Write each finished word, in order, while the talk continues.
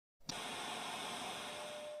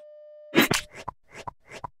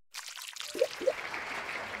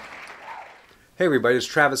Hey everybody, it's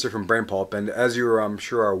Travis here from Brain Pulp, and as you I'm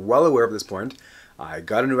sure are well aware at this point, I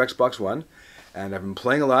got a new Xbox One, and I've been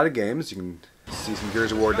playing a lot of games. You can see some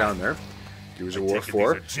Gears of War down there. Gears of War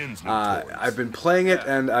 4. I've been playing it,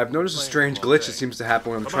 and I've noticed a strange glitch that seems to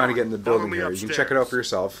happen when I'm trying to get in the building here. You can check it out for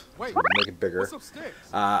yourself. So make it bigger.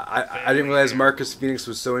 I didn't realize Marcus Phoenix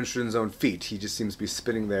was so interested in his own feet. He just seems to be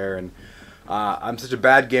spinning there, and I'm such a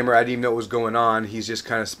bad gamer, I didn't even know what was going on. He's just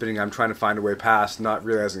kind of spinning. I'm trying to find a way past, not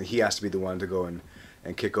realizing he has to be the one to go and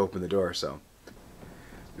kick open the door. So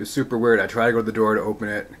it's super weird. I try to go to the door to open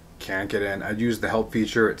it, can't get in. I use the help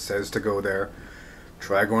feature. It says to go there.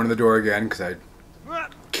 Try going to the door again because I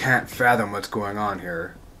can't fathom what's going on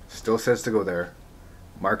here. Still says to go there.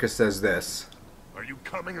 Marcus says this. Are you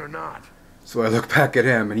coming or not? So I look back at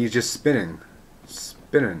him and he's just spinning.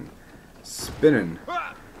 Spinning. Spinning.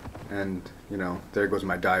 And, you know, there goes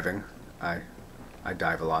my diving. I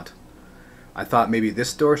dive a lot. I thought maybe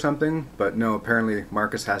this door or something, but no, apparently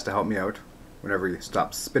Marcus has to help me out whenever he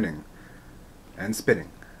stops spinning. And spinning.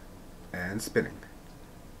 And spinning.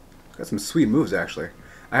 Got some sweet moves, actually.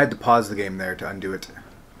 I had to pause the game there to undo it.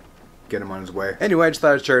 Get him on his way. Anyway, I just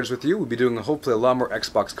thought I'd share this with you. We'll be doing hopefully a lot more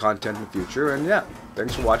Xbox content in the future, and yeah,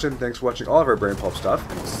 thanks for watching. Thanks for watching all of our Brain Pulp stuff,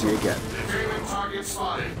 and see you again. Target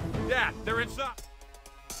spotted. Yeah, they're inside.